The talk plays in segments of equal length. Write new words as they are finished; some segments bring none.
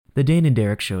The Dane and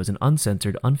Derek Show is an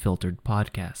uncensored, unfiltered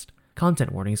podcast.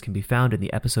 Content warnings can be found in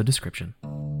the episode description.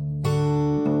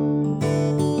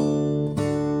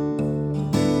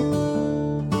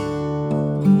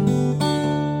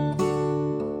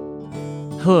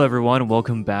 Hello everyone,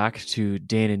 welcome back to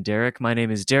Dane and Derek. My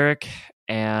name is Derek,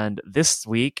 and this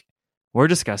week we're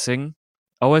discussing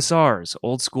OSRs,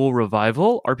 old school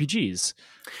revival RPGs,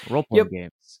 role-playing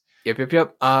games.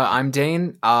 Yep. I'm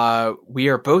Dane. We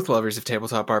are both lovers of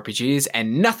tabletop RPGs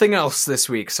and nothing else this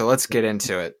week, so let's get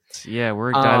into it. Yeah,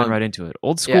 we're diving right into it.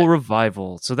 Old school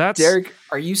revival. So that's... Derek,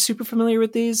 are you super familiar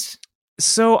with these?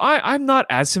 So I'm not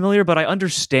as familiar, but I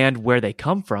understand where they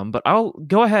come from, but I'll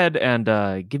go ahead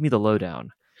and give me the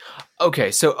lowdown.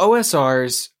 Okay, so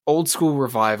OSRs, old school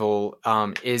revival,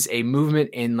 is a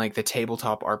movement in like the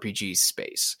tabletop RPG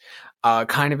space.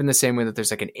 Kind of in the same way that there's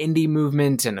like an indie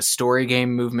movement and a story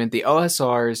game movement. The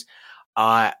OSRs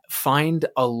find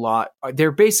a lot.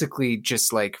 They're basically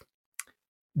just like,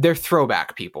 they're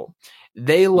throwback people.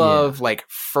 They love like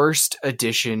first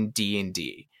edition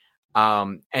D&D.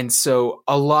 And so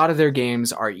a lot of their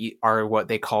games are what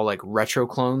they call like retro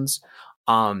clones,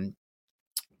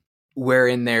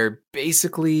 wherein they're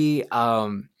basically,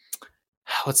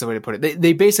 what's the way to put it?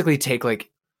 They basically take like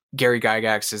Gary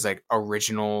Gygax's like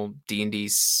original D&D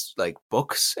like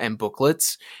books and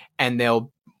booklets, and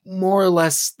they'll more or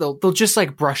less they'll just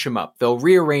like brush them up. They'll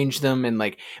rearrange them and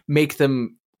like make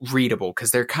them readable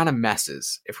because they're kind of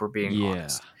messes, if we're being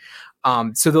honest.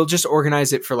 So they'll just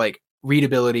organize it for like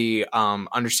readability,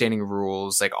 understanding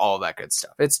rules, like all that good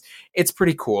stuff. It's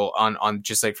pretty cool on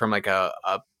just like from like a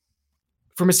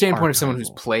from a standpoint of someone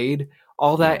who's played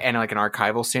all that and like an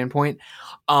archival standpoint.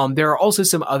 There are also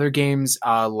some other games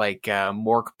like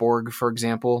Morkborg, for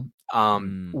example,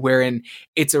 wherein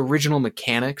it's original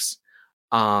mechanics,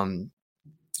 but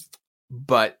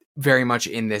very much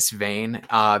in this vein.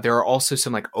 There are also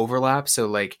some like overlaps. So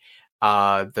like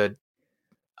I think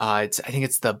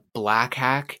it's the Black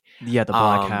Hack. Yeah, the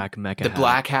Black Hack, Mecha The Hack.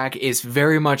 Black Hack is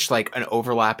very much like an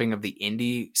overlapping of the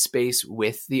indie space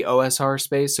with the OSR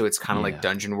space. So it's kind of like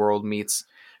Dungeon World meets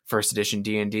first edition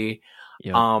D&D.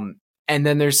 Yep. And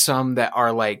then there's some that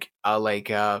are like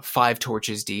Five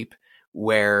Torches Deep,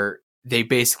 where they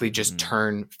basically just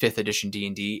turn 5th edition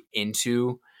D&D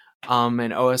into an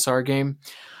OSR game.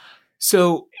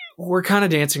 So we're kind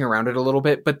of dancing around it a little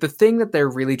bit, but the thing that they're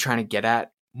really trying to get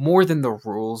at, more than the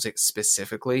rules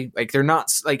specifically, like they're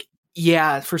not like,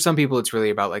 for some people it's really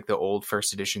about like the old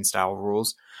first edition style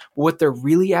rules. But what they're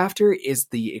really after is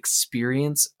the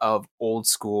experience of old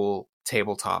school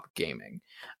tabletop gaming.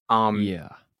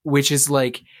 Which is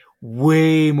like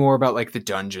way more about like the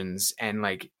dungeons and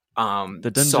like the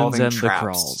dungeons solving and traps. The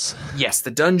crawls. Yes,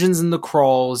 the dungeons and the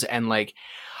crawls, and like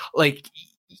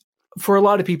for a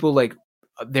lot of people, like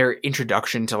their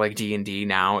introduction to like D&D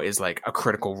now is like a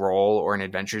Critical Role or an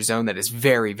Adventure Zone that is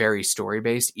very, very story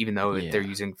based, even though they're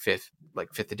using fifth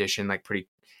edition, like pretty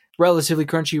relatively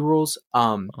crunchy rules.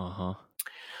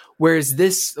 Whereas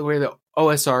where the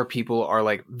OSR people are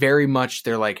like very much,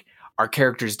 they're like, our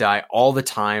characters die all the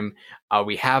time.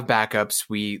 We have backups.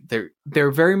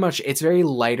 They're very much, it's very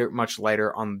much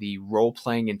lighter on the role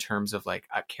playing in terms of like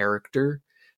a character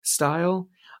style.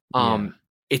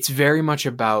 It's very much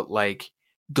about like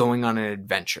going on an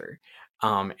adventure,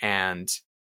 and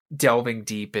delving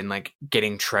deep and like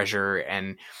getting treasure.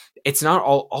 And it's not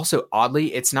also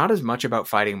oddly, it's not as much about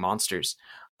fighting monsters.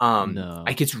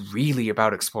 Like it's really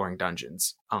about exploring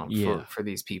dungeons, for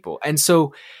these people. And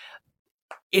so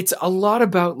it's a lot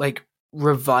about like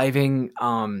reviving,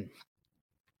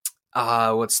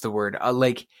 what's the word?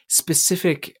 Like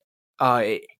specific,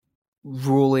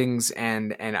 rulings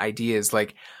and ideas,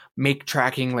 like make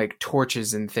tracking like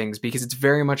torches and things, because it's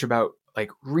very much about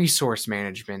like resource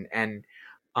management and,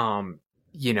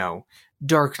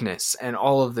 darkness and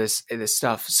all of this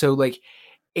stuff. So like,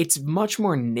 it's much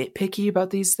more nitpicky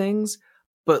about these things,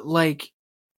 but like,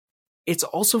 it's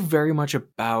also very much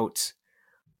about,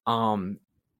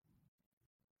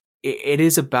 it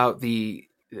is about the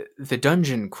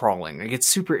dungeon crawling. Like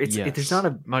there's not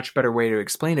a much better way to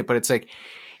explain it, but it's like,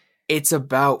 it's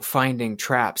about finding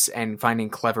traps and finding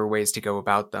clever ways to go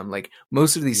about them. Like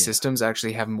most of these systems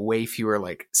actually have way fewer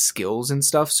like skills and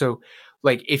stuff. So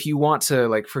like if you want to,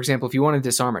 like, for example, if you want to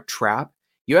disarm a trap,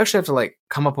 you actually have to like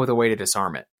come up with a way to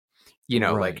disarm it,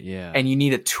 and you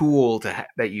need a tool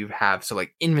that you have. So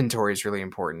like inventory is really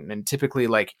important. And typically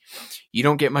like you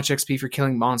don't get much XP for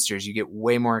killing monsters. You get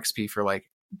way more XP for like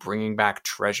bringing back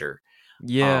treasure.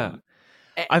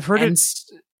 I've heard it.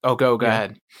 Go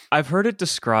ahead. I've heard it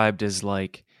described as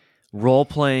like role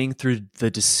playing through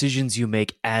the decisions you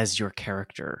make as your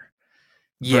character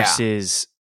versus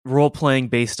role playing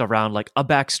based around like a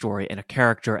backstory and a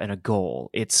character and a goal.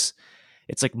 It's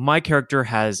like my character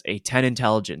has a 10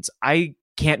 intelligence. I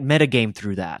can't metagame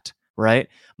through that, right?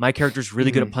 My character's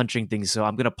really good at Mhm. punching things, so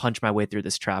I'm going to punch my way through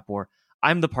this trap. Or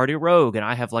I'm the party rogue and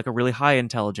I have like a really high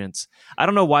intelligence. I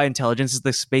don't know why intelligence is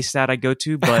the space stat I go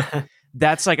to, but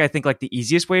that's like, I think, like the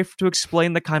easiest way to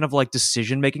explain the kind of like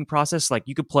decision making process. Like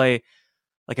you could play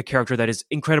like a character that is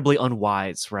incredibly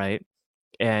unwise, right?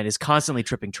 And is constantly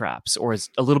tripping traps, or is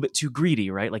a little bit too greedy,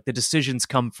 right? Like the decisions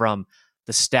come from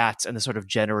the stats and the sort of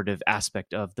generative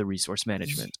aspect of the resource Y-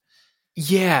 management.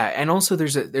 yeah, and also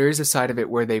there is a side of it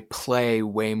where they play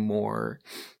way more.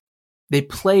 They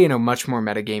play in a much more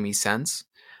metagamey sense,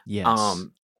 Yes.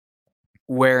 um,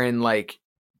 wherein like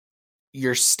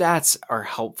your stats are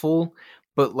helpful,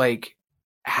 but like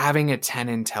having a 10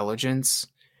 intelligence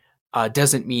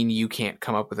doesn't mean you can't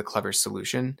come up with a clever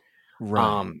solution.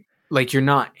 Right. Like you're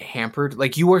not hampered.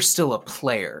 Like you are still a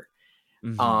player.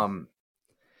 Hmm. Um,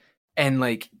 and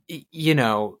like you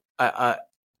know,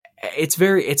 it's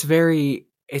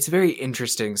very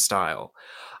interesting style.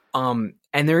 And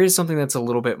there is something that's a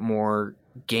little bit more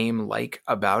game like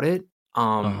about it.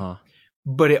 Um, Uh-huh.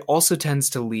 but it also tends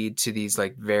to lead to these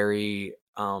like very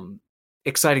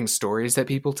exciting stories that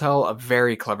people tell of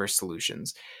very clever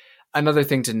solutions. Another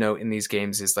thing to note in these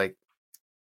games is like,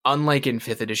 unlike in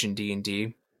 5th edition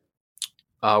D&D,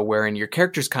 wherein your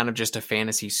character's kind of just a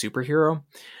fantasy superhero,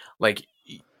 like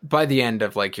by the end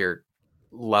of like your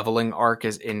leveling arc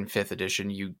is in 5th edition,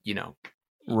 you know,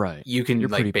 Right. you You're can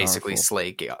pretty like basically powerful.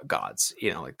 slay gods,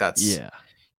 you know, like that's, Yeah.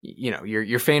 you know,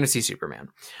 your fantasy Superman.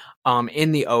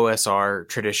 In the OSR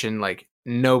tradition, like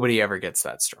nobody ever gets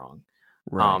that strong.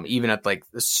 Right. Even at like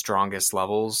the strongest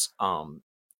levels,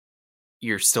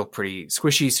 you're still pretty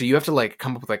squishy. So you have to like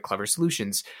come up with like clever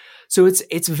solutions. So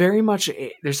it's very much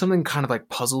there's something kind of like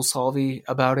puzzle solvy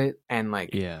about it, and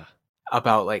like Yeah.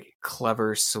 about like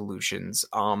clever solutions.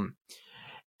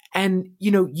 And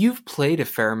you know, you've played a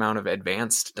fair amount of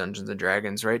advanced Dungeons and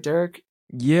Dragons, right, Derek?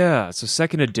 Yeah. So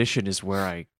second edition is where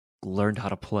I learned how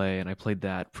to play, and I played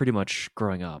that pretty much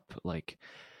growing up, like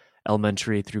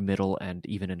elementary through middle and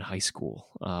even in high school.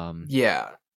 Yeah.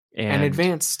 And And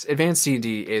advanced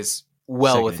D&D is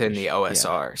well second within the edition. Yeah.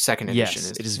 OSR. Second edition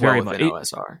Yes, is it is well very much. within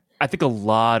OSR. I think a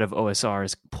lot of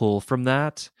OSRs pull from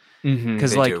that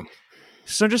because, They like, do.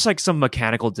 so just like some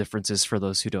mechanical differences for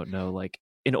those who don't know. Like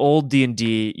in old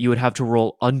D&D, you would have to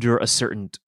roll under a certain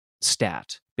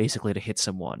stat basically to hit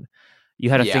someone. You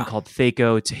had a thing Yeah. called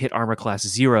Thaco to hit armor class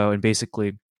 0, and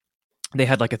basically they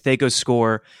had like a Thaco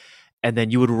score, and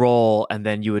then you would roll, and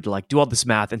then you would like do all this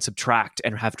math and subtract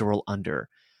and have to roll under.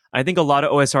 I think a lot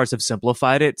of OSRs have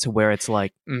simplified it to where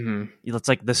hmm it's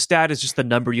like the stat is just the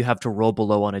number you have to roll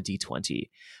below on a d20,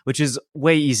 which is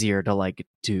way easier to like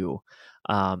do.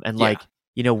 And Yeah. like,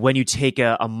 you know, when you take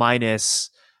a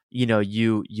minus, you know,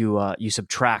 you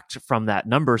subtract from that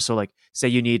number. So like, say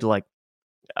you need like,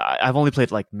 I've only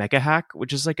played like Mecha Hack,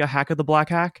 which is like a hack of the black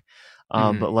hack.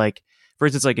 hmm But like, for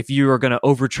instance, like if you are going to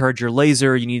overcharge your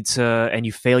laser, you need to, and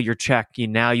you fail your check,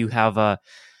 now you have a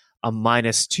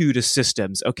 -2 to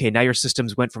systems. Okay, now your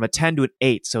systems went from a 10 to an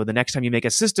 8. So the next time you make a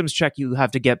systems check, you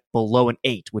have to get below an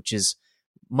 8, which is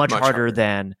much Much harder harder.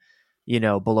 than,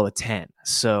 below a 10.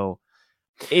 So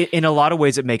in a lot of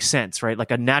ways, it makes sense, right?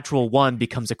 Like a natural 1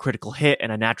 becomes a critical hit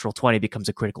and a natural 20 becomes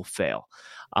a critical fail.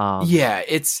 Um, Yeah,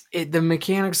 the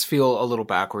mechanics feel a little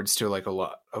backwards to like a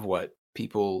lot of what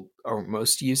people are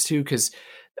most used to, because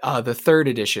the 3rd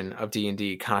edition of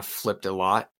D&D kind of flipped a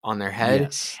lot on their head.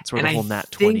 yes, that's where And the I whole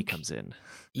nat 20 think, comes in.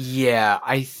 yeah,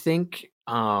 I think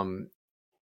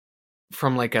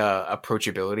from like a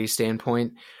approachability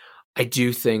standpoint, I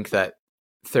do think that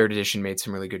 3rd edition made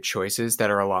some really good choices that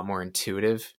are a lot more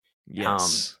intuitive.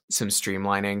 Yes. Some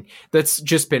streamlining that's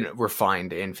just been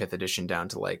refined in 5th edition down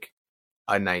to like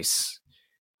a nice,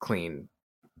 clean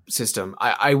system.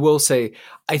 I will say,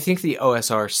 I think the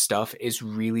OSR stuff is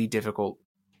really difficult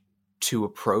to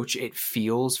approach. It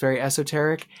feels very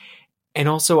esoteric. And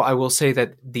also, I will say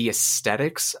that the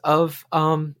aesthetics of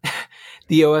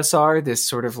the OSR, this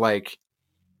sort of like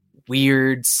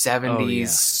weird Oh, 70s, yeah.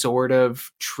 sort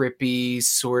of trippy,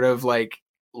 sort of like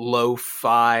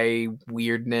lo-fi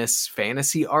weirdness,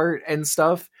 fantasy art and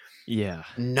stuff, Yeah.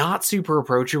 not super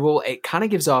approachable. It kind of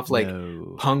gives off like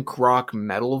No. punk rock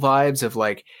metal vibes of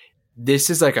like, this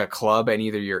is like a club and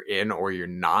either you're in or you're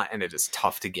not, and it is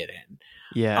tough to get in.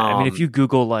 Yeah. I mean, if Um, you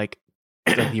Google like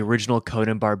the original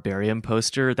Conan Barbarian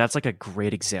poster, that's like a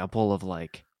great example of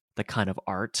like the kind of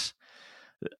art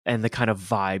and the kind of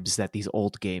vibes that these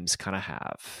old games kind of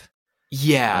have.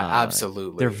 yeah, Uh, they're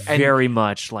absolutely. And very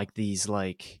much like these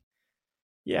like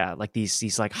yeah, like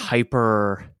these like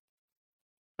hyper,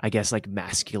 I guess, like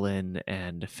masculine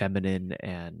and feminine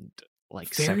and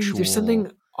like Very, there's something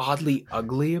sexual. oddly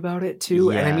ugly about it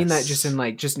too, and I mean that just in Yes.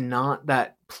 like just not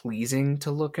that pleasing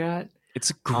to look at.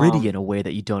 It's gritty in Um, a way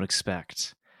that you don't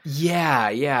expect. yeah,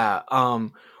 yeah.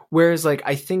 Whereas like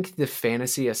I think the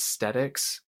fantasy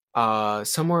aesthetics,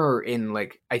 somewhere in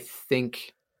like I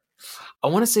think I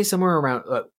want to say somewhere around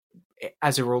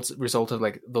as a result of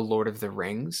like the Lord of the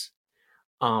Rings,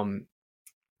 um,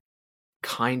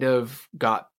 kind of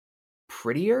got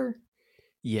prettier.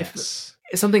 If Yes.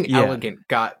 something Yeah. elegant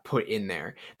got put in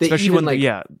there, that even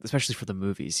Especially for the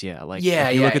movies, yeah. yeah, Like you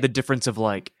look yeah, at the difference of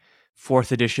like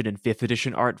fourth edition and fifth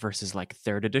edition art versus like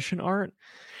third edition art,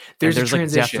 and there's a there's like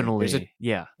transition. definitely,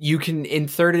 yeah. You can in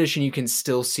third edition you can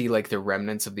still see like the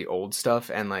remnants of the old stuff,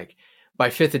 and like by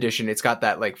fifth edition it's got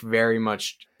that like very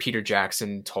much Peter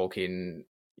Jackson Tolkien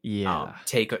Yeah.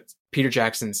 take, Peter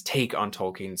Jackson's take on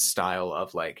Tolkien's style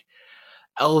of like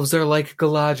elves are like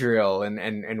Galadriel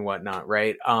and whatnot,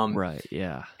 right? Right,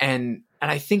 yeah. And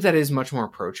I think that is much more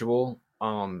approachable.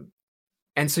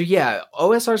 And so yeah,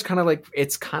 OSR is kind of like,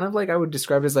 it's kind of like I would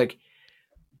describe it as like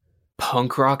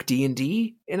punk rock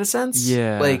D&D in a sense.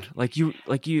 Yeah, Like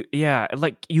yeah,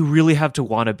 like you really have to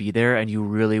want to be there, and you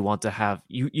really want to have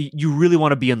you really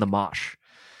want to be in the mosh.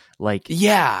 Like,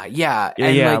 yeah, yeah, yeah,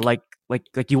 and yeah, like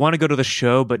like you want to go to the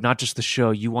show, but not just the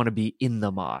show. You want to be in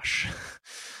the mosh.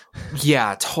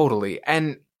 yeah, totally.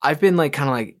 And I've been like kind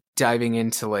of like diving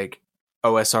into like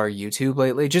OSR YouTube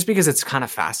lately just because it's kind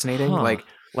of fascinating. Huh? Like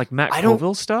Like Matt I don't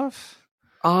Colville stuff,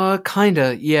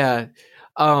 kinda, yeah.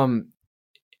 Um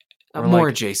or more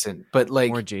like adjacent, but more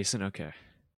like Jason? Okay.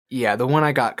 yeah, the one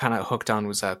I got kind of hooked on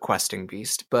was Questing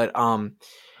Beast. But Huh.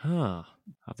 I'll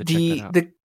have to check that the out.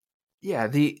 the yeah,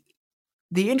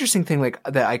 the interesting thing like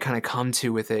that I kind of come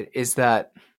to with it is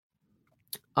that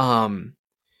um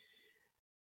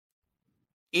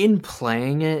in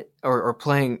playing it, or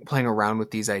playing around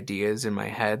with these ideas in my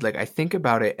head, like I think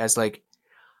about it as like,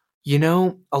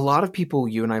 a lot of people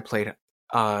you and I played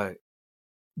uh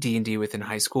D&D with in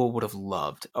high school would have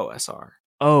loved OSR.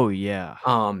 Oh yeah.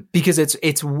 Because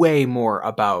it's way more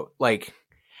about like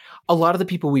a lot of the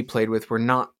people we played with were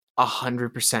not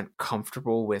 100%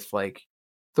 comfortable with like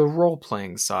the role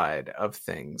playing side of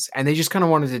things, and they just kind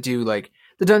of wanted to do like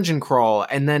the dungeon crawl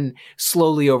and then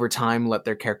slowly over time let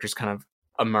their characters kind of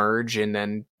emerge and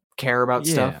then care about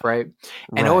Yeah. stuff, right?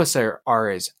 And Right.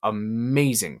 OSR is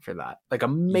amazing for that, like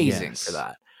amazing for Yes.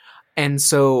 that. And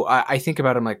so I think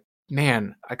about it, I'm like,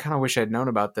 man, I kind of wish I'd known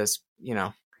about this,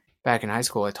 back in high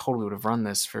school. I totally would have run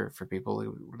this for people. It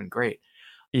would have been great.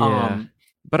 Yeah. Um,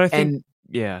 But I think, and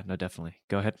yeah, no, definitely.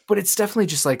 Go ahead. but it's definitely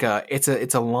just like it's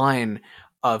a line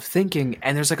of thinking,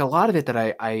 and there's like a lot of it that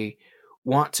I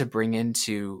want to bring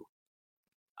into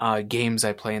games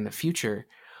I play in the future.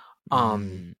 Um,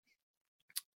 Mm,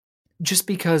 just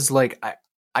because like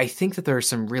I think that there are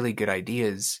some really good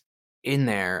ideas in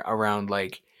there around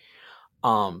like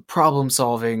problem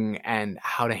solving and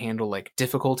how to handle like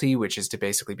difficulty, which is to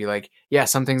basically be like, yeah,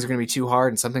 some things are going to be too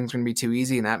hard and some things are going to be too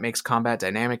easy, and that makes combat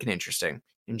dynamic and interesting.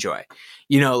 Enjoy,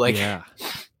 like yeah.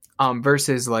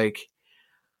 versus like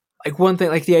one thing,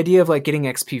 like the idea of like getting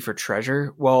XP for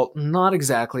treasure, well, not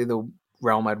exactly the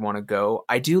realm I'd want to go.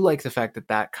 I do like the fact that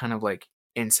that kind of like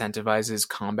incentivizes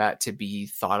combat to be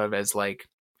thought of as like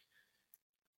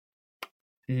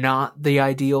not the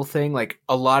ideal thing. Like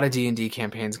a lot of D&D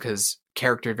campaigns, because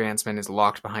character advancement is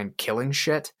locked behind killing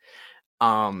shit,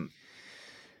 um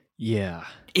Yeah.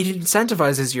 it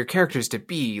incentivizes your characters to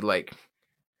be like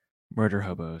Murder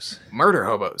hobos. murder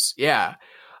hobos. Yeah.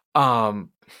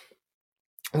 um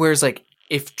Whereas like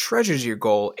if treasure's your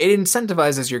goal, it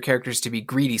incentivizes your characters to be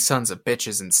greedy sons of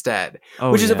bitches instead,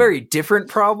 Oh which is a yeah. very different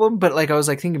problem. But like I was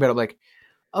like thinking about it, like,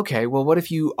 okay, well, what if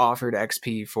you offered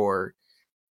XP for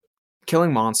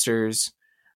killing monsters,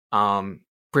 um,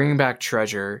 bringing back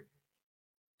treasure,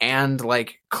 and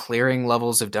like clearing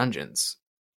levels of dungeons,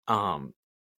 um,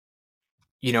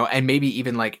 and maybe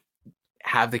even like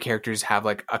have the characters have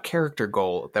like a character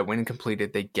goal that when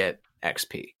completed they get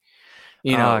XP.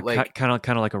 Like Kind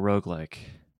of like a roguelike.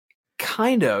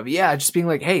 kind of, yeah, just being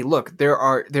like, hey, look, there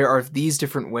are these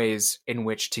different ways in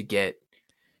which to get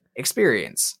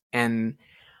experience, and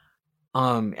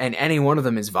any one of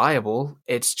them is viable.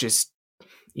 It's just,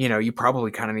 you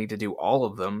probably kind of need to do all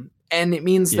of them. And it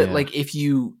means that Yeah. like if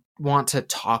you want to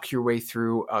talk your way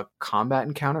through a combat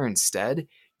encounter instead,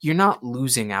 you're not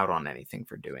losing out on anything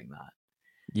for doing that.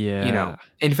 Yeah.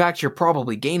 In fact, you're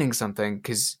probably gaining something,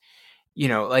 because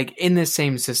like in this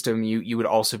same system, you would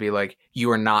also be like,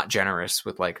 you are not generous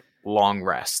with like long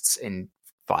rests in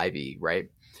 5e, right?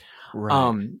 Right.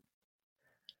 Um,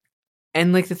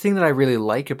 And like the thing that I really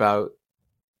like about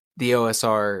the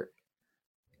OSR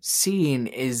scene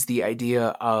is the idea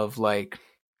of like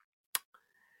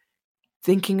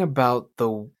thinking about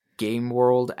the game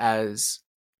world as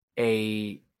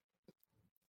a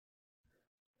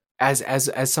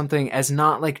as something, as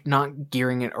not like not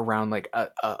gearing it around like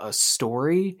a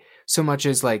story so much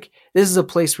as like this is a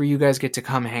place where you guys get to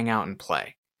come hang out and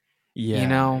play, you Yeah,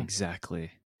 know.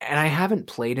 exactly. And I haven't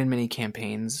played in many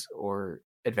campaigns or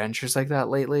adventures like that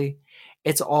lately.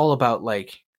 It's all about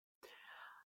like,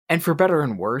 and for better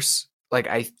and worse, like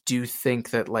I do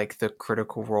think that like the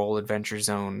Critical Role Adventure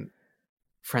Zone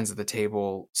Friends of the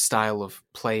Table style of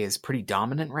play is pretty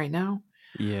dominant right now.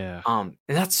 Yeah. And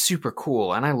that's super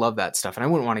cool, and I love that stuff, and I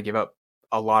wouldn't want to give up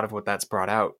a lot of what that's brought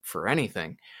out for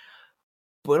anything.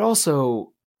 But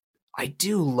also, I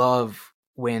do love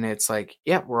when it's like,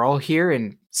 yeah, we're all here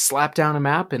and slap down a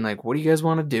map and like, what do you guys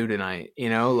want to do tonight? You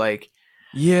know, like,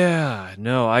 Yeah,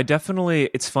 no, I definitely.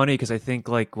 It's funny because I think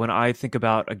like when I think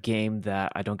about a game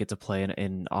that I don't get to play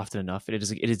in often enough, it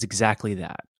is exactly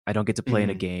that. I don't get to play in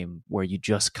a mhm, game where you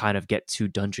just kind of get to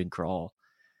dungeon crawl,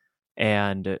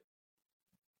 and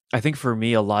I think for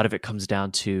me a lot of it comes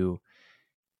down to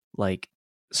like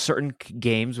certain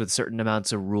games with certain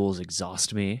amounts of rules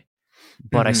exhaust me,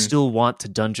 but I mhm, still want to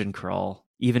dungeon crawl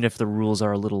even if the rules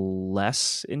are a little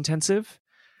less intensive.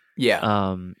 yeah,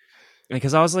 Um,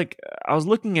 because I was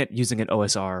looking at using an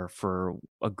OSR for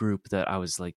a group that I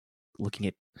was like looking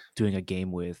at doing a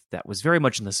game with that was very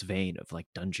much in this vein of like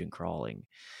dungeon crawling.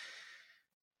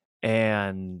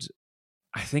 And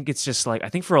I think it's just like I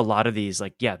think for a lot of these,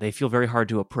 like, yeah, they feel very hard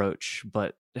to approach,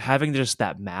 but having just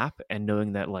that map and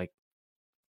knowing that like,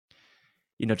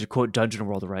 to quote Dungeon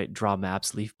World, right, draw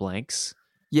maps, leave blanks.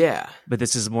 yeah, But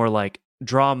this is more like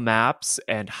draw maps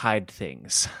and hide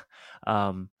things.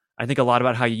 I think a lot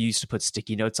about how you used to put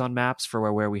sticky notes on maps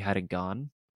for where we hadn't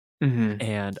gone, mhm,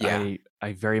 and yeah,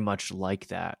 I very much like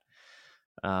that.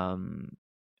 Um,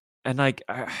 and like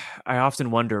I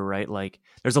often wonder, right? Like,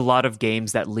 there's a lot of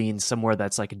games that lean somewhere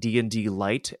that's like D&D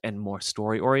light and more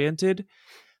story oriented,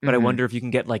 but I mhm. wonder if you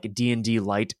can get like D&D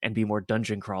light and be more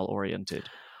dungeon crawl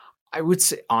oriented. I would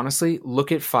say honestly,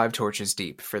 look at Five Torches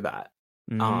Deep for that.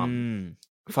 Um, Mm,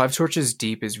 Five Torches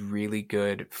Deep is really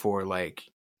good for like,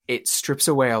 it strips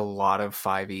away a lot of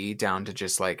 5e down to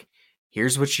just like,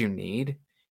 here's what you need,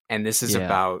 and this is yeah,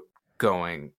 about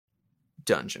going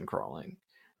dungeon crawling.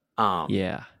 Um,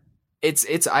 yeah,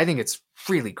 it's I think it's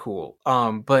really cool.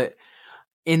 But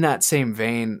in that same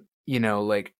vein, you know,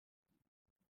 like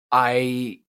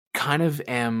I kind of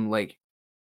am like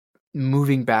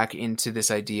moving back into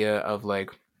this idea of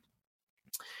like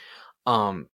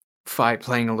five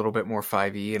playing a little bit more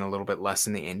 5e and a little bit less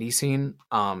in the indie scene,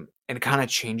 and kind of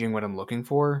changing what I'm looking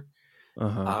for uh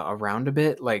huh, around a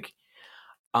bit. Like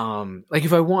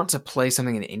if I want to play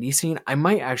something in the indie scene, I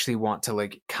might actually want to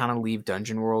like kind of leave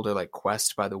Dungeon World or like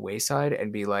Quest by the wayside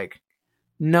and be like,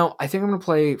 no, I think I'm gonna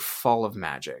play Fall of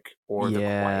Magic or The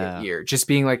Quiet yeah. Year. Just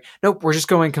being like, nope, we're just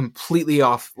going completely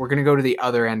off. We're gonna go to the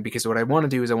other end because what I want to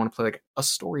do is I want to play like a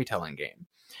storytelling game,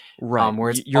 Right.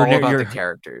 where it's You're all about the you're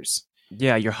characters.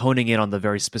 yeah, you're honing in on the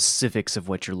very specifics of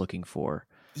what you're looking for.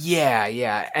 Yeah,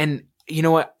 yeah. And you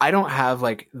know what? I don't have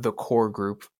like the core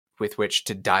group with which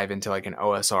to dive into like an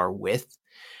OSR with.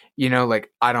 You know,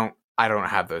 like I don't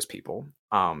have those people.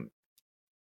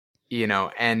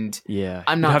 And Yeah,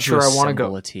 I'm you'd not have to sure I want to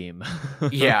go. assemble a team.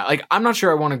 Yeah, like I'm not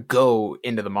sure I want to go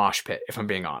into the mosh pit if I'm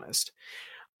being honest.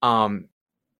 Um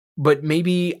but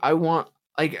maybe I want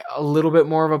like a little bit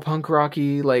more of a punk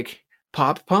rocky like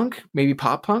pop punk, maybe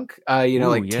pop punk. Ooh,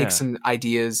 Like take yeah. some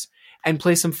ideas and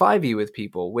play some 5e with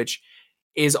people, which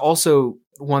is also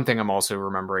one thing I'm also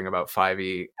remembering about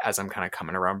 5e as I'm kind of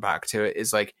coming around back to it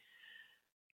is like,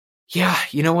 yeah,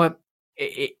 you know what?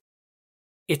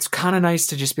 It's kind of nice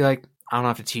to just be like, I don't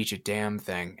have to teach a damn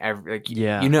thing. Like,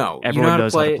 Yeah. you know Everyone how to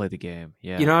knows how to play it. play the game.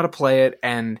 You Yeah. know how to play it,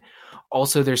 and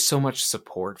also there's so much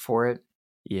support for it.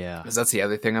 Yeah. Because that's the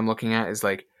other thing I'm looking at is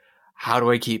like, how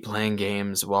do I keep playing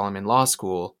games while I'm in law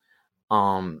school,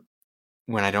 um,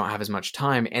 when I don't have as much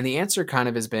time? And the answer kind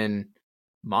of has been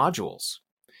modules,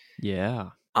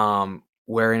 Yeah.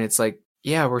 wherein it's like,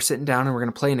 yeah, we're sitting down and we're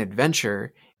gonna play an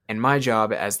adventure, and my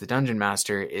job as the dungeon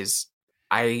master is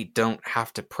I don't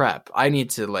have to prep. I need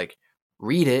to like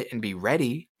read it and be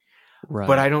ready,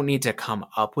 but I Right. don't need to come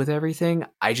up with everything.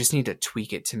 I just need to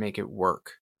tweak it to make it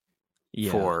work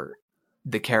Yeah. for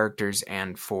the characters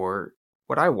and for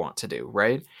what I want to do,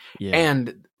 right? Yeah.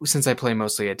 And since I play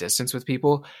mostly at distance with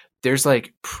people, there's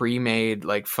like pre-made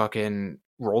like fucking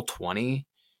roll 20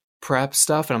 prep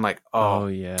stuff, and I'm like, Oh "Oh,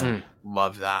 yeah.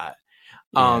 love that."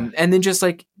 Yeah. And then just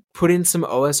like put in some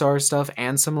OSR stuff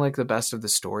and some like the best of the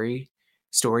story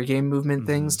game movement Mm-hmm.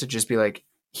 things to just be like,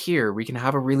 here, we can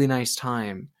have a really nice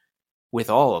time with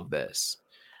all of this.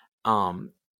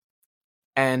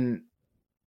 And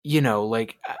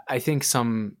like I think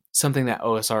something that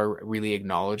OSR really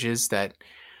acknowledges that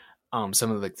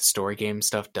some of like the story game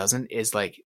stuff doesn't is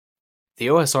like the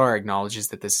OSR acknowledges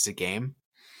that this is a game.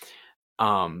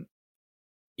 Um,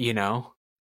 you know,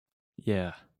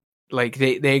 Yeah. like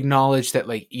they acknowledge that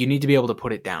like you need to be able to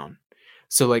put it down.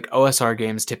 So like OSR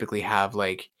games typically have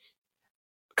like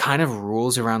kind of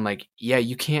rules around like, yeah,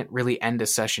 you can't really end a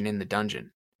session in the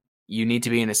dungeon. You need to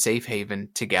be in a safe haven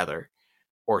together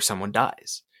or someone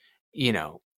dies. You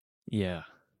know, Yeah.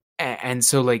 and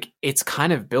so like it's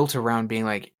kind of built around being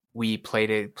like we played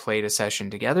a session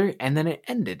together and then it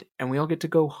ended and we all get to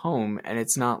go home and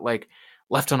it's not like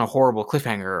left on a horrible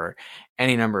cliffhanger or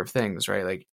any number of things, right?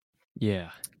 Like, Yeah.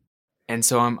 and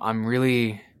so I'm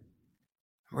really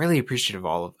appreciative of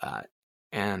all of that.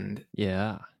 And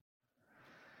Yeah.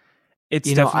 It's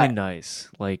you know, definitely I nice.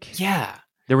 Like yeah,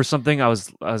 there was something I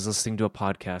was listening to a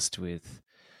podcast with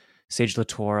Sage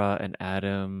Latora and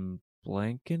Adam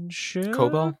Blankenship.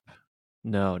 Cobel.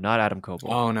 No, not Adam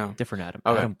Coble. Oh no, Different Adam.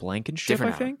 okay, Adam Blankenship, I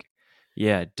different Adam. think.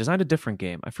 Yeah, designed a different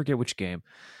game. I forget which game.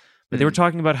 But they were Mm,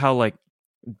 talking about how like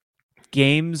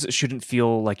games shouldn't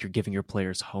feel like you're giving your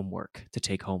players homework to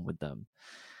take home with them.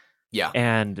 yeah.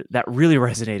 And that really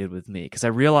resonated with me because I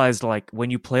realized like when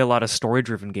you play a lot of story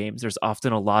driven games, there's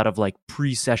often a lot of like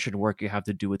pre-session work you have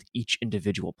to do with each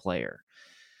individual player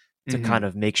to Mm-hmm. kind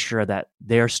of make sure that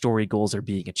their story goals are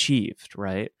being achieved,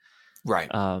 right? Right.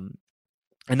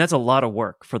 And that's a lot of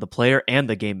work for the player and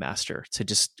the game master to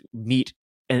just meet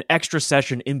an extra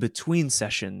session in between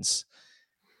sessions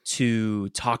to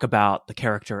talk about the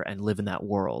character and live in that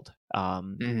world.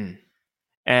 Mm-hmm.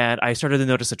 And I started to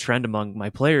notice a trend among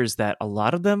my players that a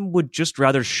lot of them would just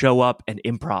rather show up and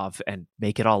improv and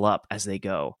make it all up as they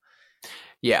go.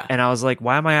 Yeah. And I was like,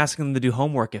 why am I asking them to do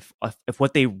homework if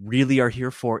what they really are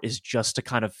here for is just to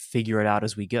kind of figure it out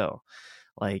as we go?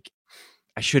 Like,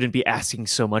 I shouldn't be asking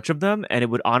so much of them, and it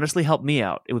would honestly help me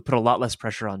out. It would put a lot less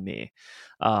pressure on me.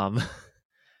 Um,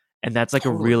 and that's like a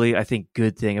Totally. really, I think,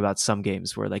 good thing about some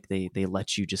games where like they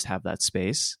let you just have that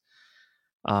space.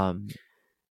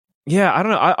 Yeah, I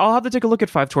don't know. I'll have to take a look at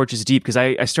Five Torches Deep because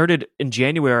I started in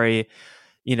January.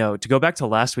 To go back to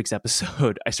last week's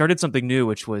episode, I started something new,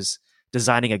 which was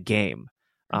designing a game,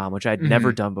 which I'd never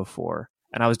Mm-hmm. done before.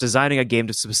 And I was designing a game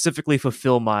to specifically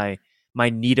fulfill my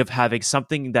need of having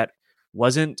something that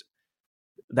wasn't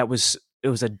it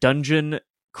was a dungeon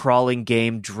crawling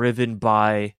game driven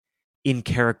by in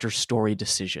character story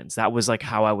decisions. That was like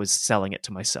how I was selling it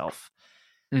to myself.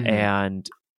 Mm-hmm. And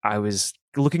I was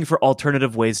looking for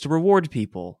alternative ways to reward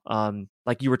people.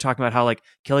 Like you were talking about how like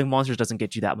killing monsters doesn't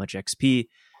get you that much XP.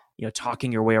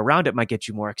 Talking your way around it might get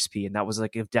you more XP, and that was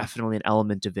like definitely an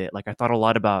element of it. Like I thought a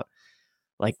lot about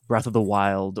like Breath of the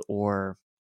Wild or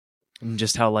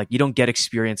just how like you don't get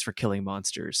experience for killing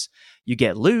monsters. You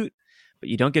get loot, but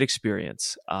you don't get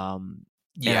experience. And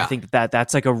I Yeah. think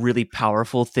that's like a really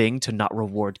powerful thing to not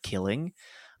reward killing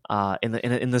in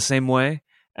the same way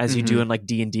as you do Mm-hmm. in like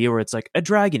D&D, where it's like a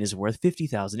dragon is worth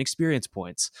 50,000 experience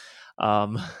points.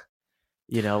 Um,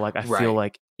 like I feel Right.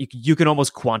 like you can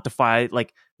almost quantify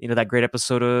like that great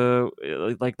episode of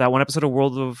like that one episode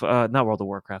of not World of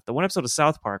Warcraft, the one episode of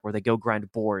South Park where they go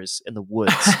grind boars in the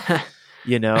woods,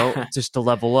 just to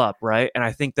level up, right? And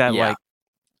I think that Yeah. like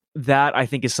that I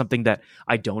think is something that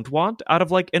I don't want out of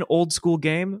like an old school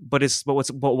game, but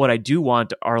what I do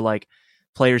want are like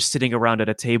players sitting around at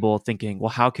a table thinking, well,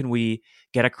 how can we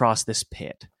get across this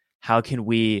pit? How can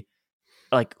we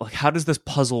like how does this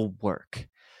puzzle work?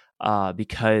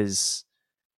 Because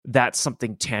that's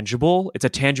something tangible. It's a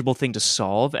tangible thing to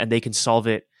solve, and they can solve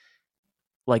it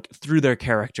like through their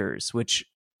characters, which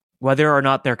whether or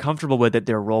not they're comfortable with it,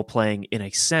 they're role playing in a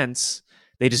sense.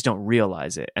 They just don't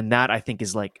realize it, and that I think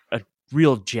is like a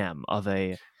real gem of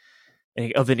an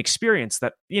experience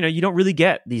that you don't really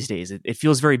get these days. It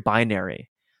feels very binary.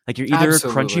 Like you're either crunchy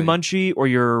Absolutely. munchy or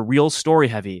you're real story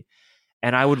heavy.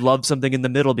 And I would love something in the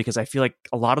middle because I feel like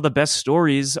a lot of the best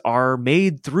stories are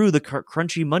made through the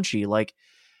crunchy munchy. Like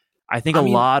I think a I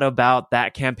mean, lot about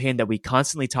that campaign that we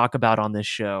constantly talk about on this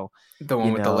show. the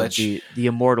one with the lich. The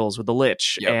Immortals with the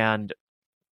Lich, Yep. and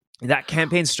that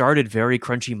campaign started very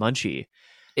crunchy munchy,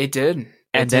 It did. It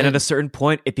and then at a did. certain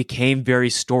point, it became very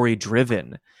story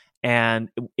driven, and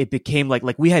it became like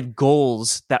we had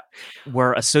goals that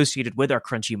were associated with our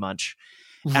crunchy munch,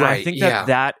 and I Right. think Yeah.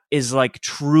 that is like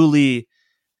truly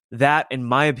that, in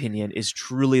my opinion, is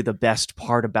truly the best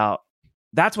part about.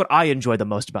 That's what I enjoy the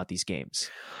most about these games.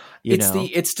 you know?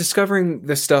 It's discovering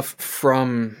the stuff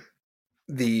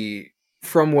the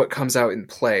from what comes out in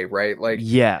play, right? Like,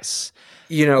 Yes.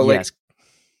 you know, Yes.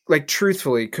 like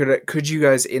truthfully, could you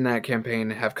guys in that campaign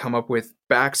have come up with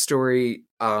backstory,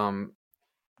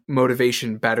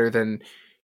 motivation better than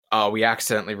we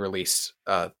accidentally released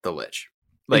the Lich?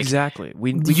 Like, Exactly.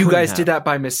 We you couldn't guys did have. that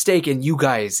by mistake, and you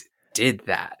guys did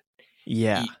that.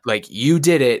 Yeah. Like, you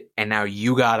did it, and now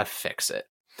you gotta fix it.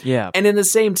 Yeah. And in the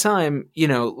same time, you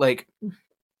know,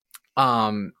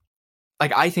 um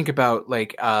like I think about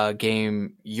like a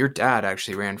game your dad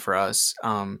actually ran for us.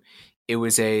 It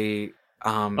was a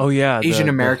Oh yeah, Asian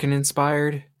the American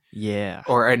inspired, yeah.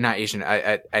 or not Asian,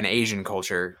 an Asian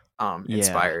culture Yeah.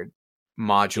 inspired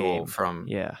module Game. from,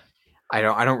 Yeah. I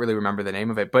don't really remember the name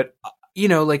of it, but you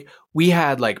know, like we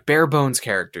had like bare bones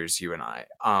characters, you and I.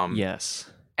 Yes.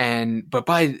 And but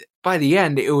by the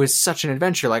end, it was such an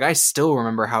adventure. Like I still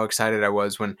remember how excited I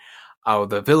was when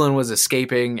the villain was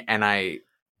escaping, and I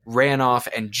ran off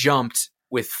and jumped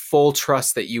with full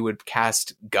trust that you would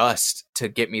cast Gust to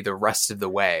get me the rest of the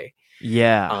way.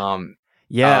 Yeah.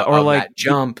 Yeah, or Of like that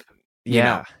jump, you know.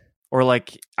 yeah. Or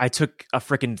like I took a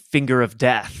freaking finger of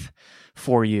death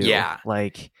for you. Yeah,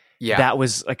 Like yeah, that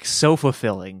was like so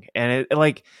fulfilling. And it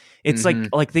like it's hmm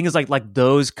like things like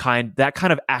those that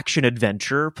kind of action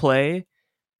adventure play,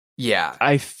 yeah,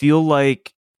 I feel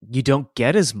like you don't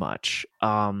get as much.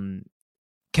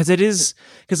 Because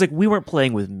like we weren't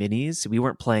playing with minis, we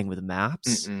weren't playing with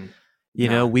maps. mm-mm. You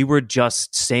know, No. we were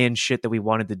just saying shit that we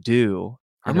wanted to do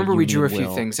I in a remember we drew union a few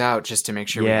will. things out just to make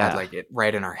sure we had Yeah. like it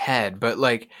right in our head, but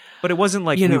like, But it wasn't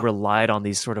like you we know, relied on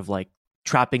these sort of like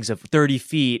trappings of 30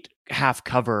 feet, half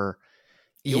cover.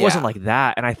 It wasn't yeah, like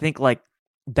that. And I think like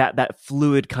that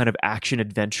fluid kind of action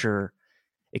adventure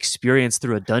experience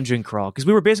through a dungeon crawl, because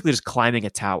we were basically just climbing a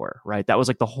tower, right? That was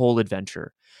like the whole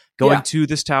adventure. Going yeah, to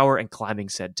this tower and climbing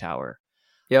said tower.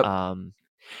 yep. Um,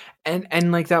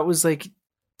 And like that was like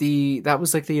that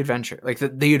was like the adventure. Like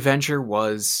the adventure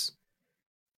was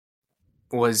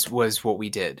what we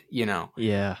did, you know.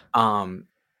 yeah. Um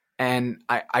and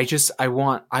I just I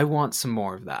want some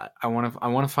more of that. I want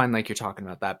to find, like you're talking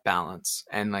about, that balance.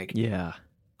 And like Yeah.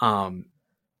 um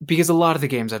because a lot of the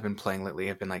games I've been playing lately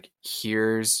have been like,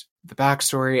 here's the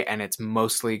backstory, and it's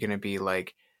mostly going to be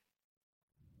like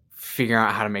figuring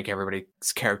out how to make everybody's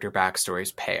character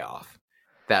backstories pay off.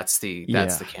 That's Yeah.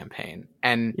 the campaign.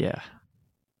 And Yeah.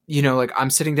 you know, like I'm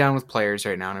sitting down with players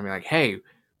right now and I'm like, hey,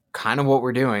 kind of what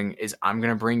we're doing is I'm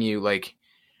going to bring you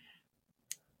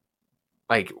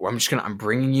I'm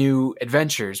bringing you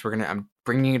adventures. I'm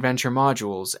bringing adventure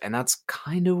modules, and that's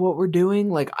kind of what we're doing.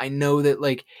 Like, I know that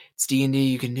like it's D&D,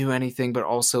 you can do anything, but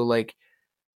also like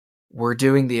we're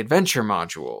doing the adventure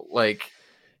module. Like,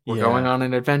 we're going Yeah. on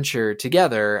an adventure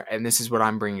together, and this is what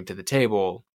I'm bringing to the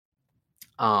table.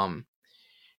 Um,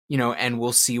 you know, and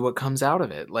we'll see what comes out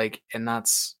of it. Like, and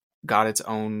that's got its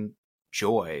own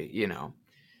joy, you know.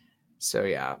 So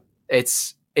yeah,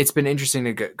 it's been interesting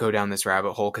to go down this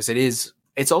rabbit hole, because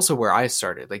it's also where I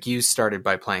started. Like, you started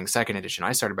by playing second edition.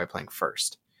 I started by playing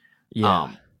first. Yeah.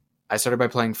 Um, I started by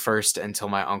playing first until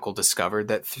my uncle discovered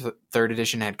that third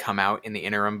edition had come out in the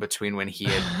interim between when he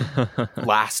had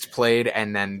last played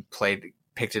and then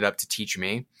picked it up to teach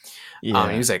me. He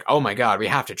Yeah. was like, "Oh my god, we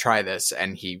have to try this,"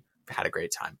 and he had a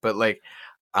great time. But like,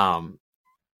 um,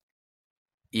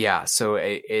 yeah, so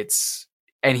it's,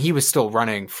 and he was still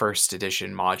running first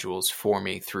edition modules for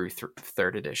me through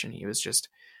third edition. He was just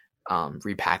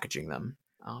repackaging them,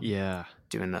 Yeah.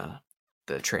 doing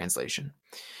the translation.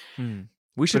 Hmm.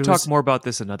 We But should it talk was more about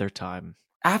this another time.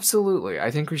 absolutely.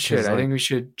 I think we should. Because I like think we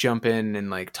should jump in and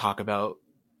like talk about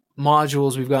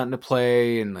modules we've gotten to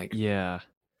play and like yeah.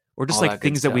 Or just all like that good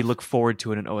things that we stuff. look forward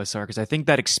to in an OSR. Because I think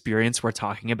that experience we're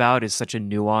talking about is such a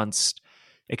nuanced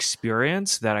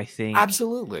experience that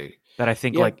Absolutely. I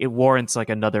think Yeah. like it warrants like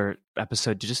another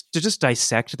episode to just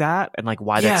dissect that and like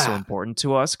why that's so Yeah. important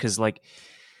to us. Because like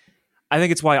I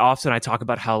think it's why often I talk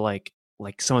about how like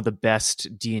some of the best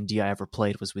D&D I ever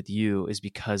played was with you, is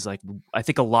because like I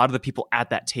think a lot of the people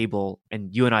at that table, and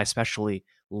you and I especially,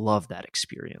 love that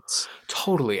experience.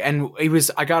 Totally. And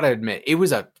I gotta admit, it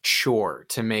was a chore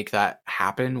to make that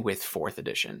happen with fourth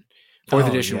edition. Fourth Oh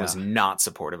edition was yeah. not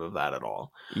supportive of that at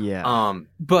all. Yeah.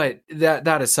 But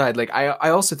that aside, like I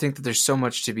also think that there's so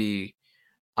much to be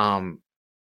um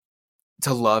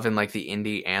to love in like the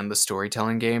indie and the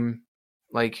storytelling game,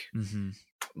 like Hmm.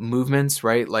 movements,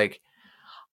 right? Like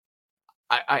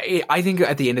I think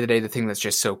at the end of the day, the thing that's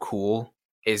just so cool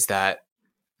is that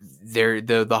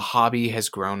the hobby has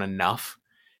grown enough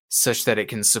such that it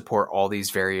can support all these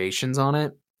variations on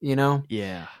it, you know?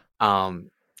 Yeah.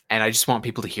 Um And I just want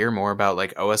people to hear more about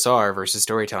like OSR versus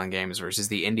storytelling games versus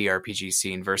the indie RPG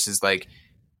scene versus like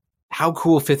how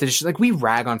cool 5th edition, like we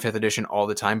rag on 5th edition all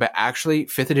the time, but actually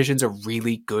 5th edition's a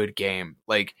really good game.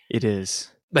 It is.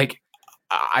 Like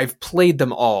I've played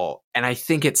them all and I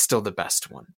think it's still the best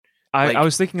one. I Like,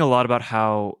 was thinking a lot about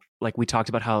how, like, we talked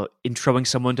about how introing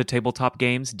someone to tabletop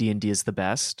games, D&D is the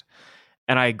best.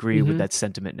 And I agree with mhm. that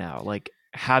sentiment now. Like,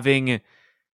 having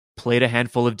played a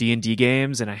handful of D&D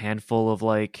games and a handful of,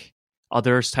 like,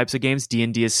 other types of games,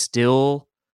 D&D is still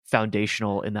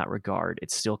foundational in that regard. It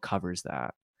still covers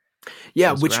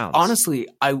Yeah, those which grounds. honestly,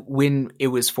 when it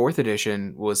was 4th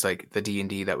edition was like the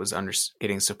D&D that was under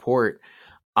getting support,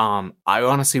 I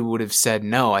honestly would have said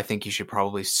no, I think you should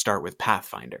probably start with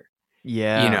Pathfinder. You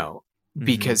Yeah. know, Hmm.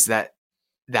 because that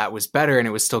was better and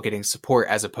it was still getting support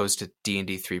as opposed to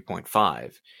D&D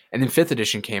 3.5. And then 5th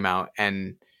edition came out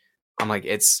and I'm like,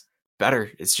 it's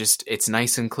better. It's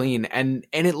nice and clean and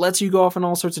it lets you go off in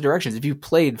all sorts of directions. If you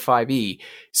played 5e,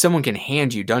 someone can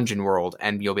hand you Dungeon World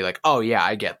and you'll be like, "Oh yeah,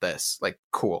 I get this." Like,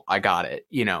 cool, I got it,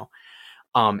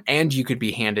 and you could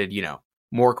be handed,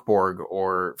 Morkborg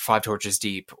or Five Torches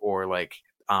Deep or like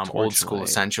old school Torchlight.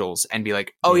 essentials and be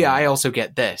like, "Oh yeah, I Yeah. also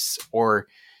get this." Or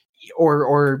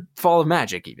Fall of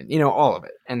Magic even, all of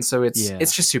it. And so Yeah.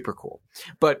 it's just super cool.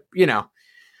 But,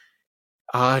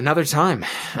 another time.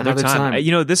 Another Another time.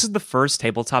 time. This is the first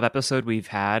tabletop episode we've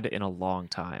had in a long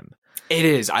time. It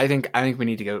is. I think we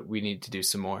need to do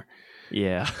some more.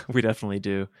 Yeah, we definitely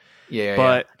do. Yeah, yeah.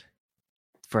 But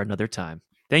for another time.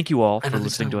 Thank you all for Another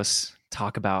listening to time. us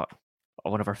talk about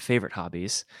one of our favorite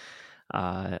hobbies.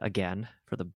 Again,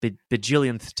 for the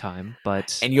bajillionth time.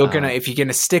 But And if you're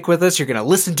gonna stick with us, you're gonna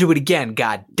listen to it again,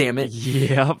 god damn it.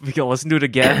 yeah, we can listen to it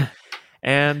again.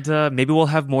 And maybe we'll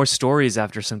have more stories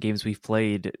after some games we've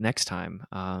played next time.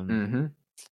 Mm-hmm.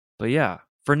 But yeah,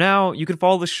 for now, you can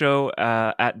follow the show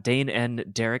at Dane and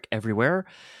Derek everywhere.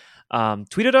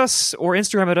 Tweet at us or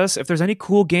Instagram at us if there's any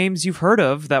cool games you've heard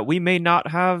of that we may not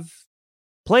have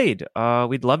played.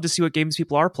 We'd love to see what games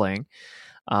people are playing.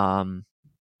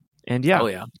 And yeah, Hell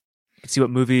yeah. see what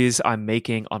movies I'm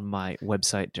making on my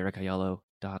website,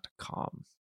 derekayalo.com.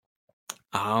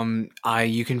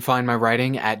 You can find my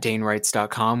writing at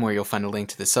danewrites.com where you'll find a link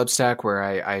to the Substack where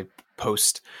I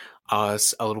post a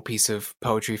little piece of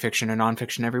poetry, fiction, or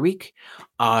nonfiction every week.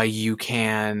 You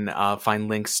can find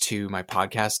links to my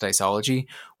podcast, Diceology,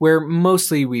 where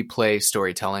mostly we play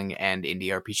storytelling and indie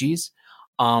RPGs,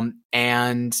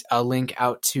 and a link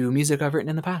out to music I've written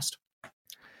in the past.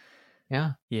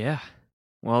 Yeah. Yeah.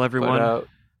 Well, everyone, But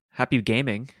happy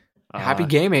gaming. happy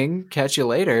gaming. Catch you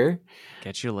later.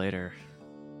 Catch you later.